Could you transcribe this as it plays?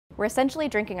we're essentially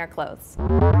drinking our clothes.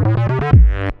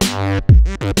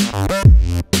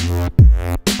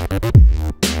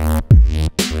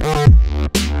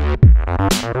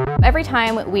 Every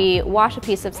time we wash a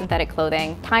piece of synthetic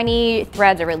clothing, tiny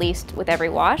threads are released with every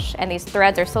wash, and these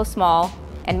threads are so small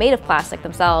and made of plastic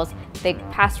themselves, they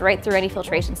pass right through any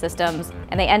filtration systems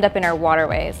and they end up in our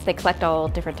waterways. They collect all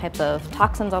different types of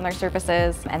toxins on their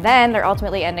surfaces, and then they're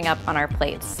ultimately ending up on our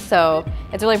plates. So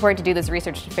it's really important to do this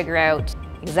research to figure out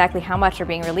exactly how much are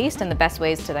being released and the best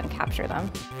ways to then capture them.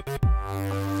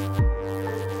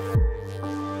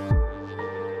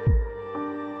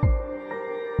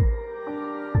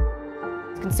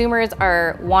 Consumers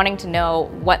are wanting to know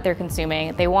what they're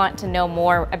consuming. They want to know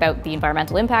more about the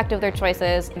environmental impact of their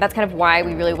choices. And that's kind of why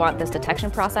we really want this detection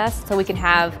process, so we can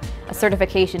have a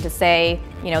certification to say,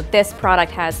 you know, this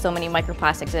product has so many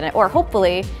microplastics in it, or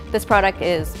hopefully this product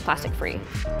is plastic free.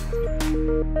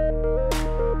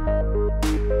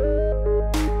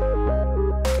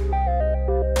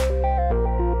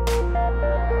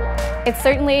 It's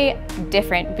certainly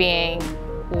different being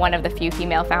one of the few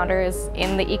female founders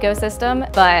in the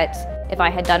ecosystem, but if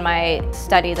I had done my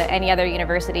studies at any other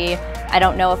university, I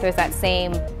don't know if there's that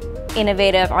same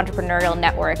innovative entrepreneurial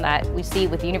network that we see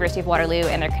with the University of Waterloo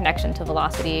and their connection to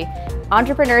Velocity.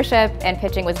 Entrepreneurship and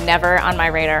pitching was never on my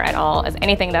radar at all as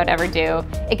anything that I would ever do.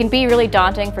 It can be really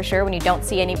daunting for sure when you don't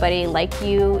see anybody like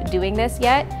you doing this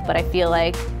yet, but I feel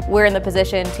like we're in the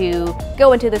position to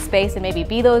go into this space and maybe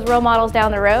be those role models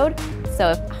down the road.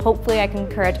 So hopefully I can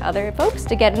encourage other folks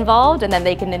to get involved, and then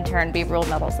they can in turn be role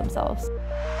models themselves.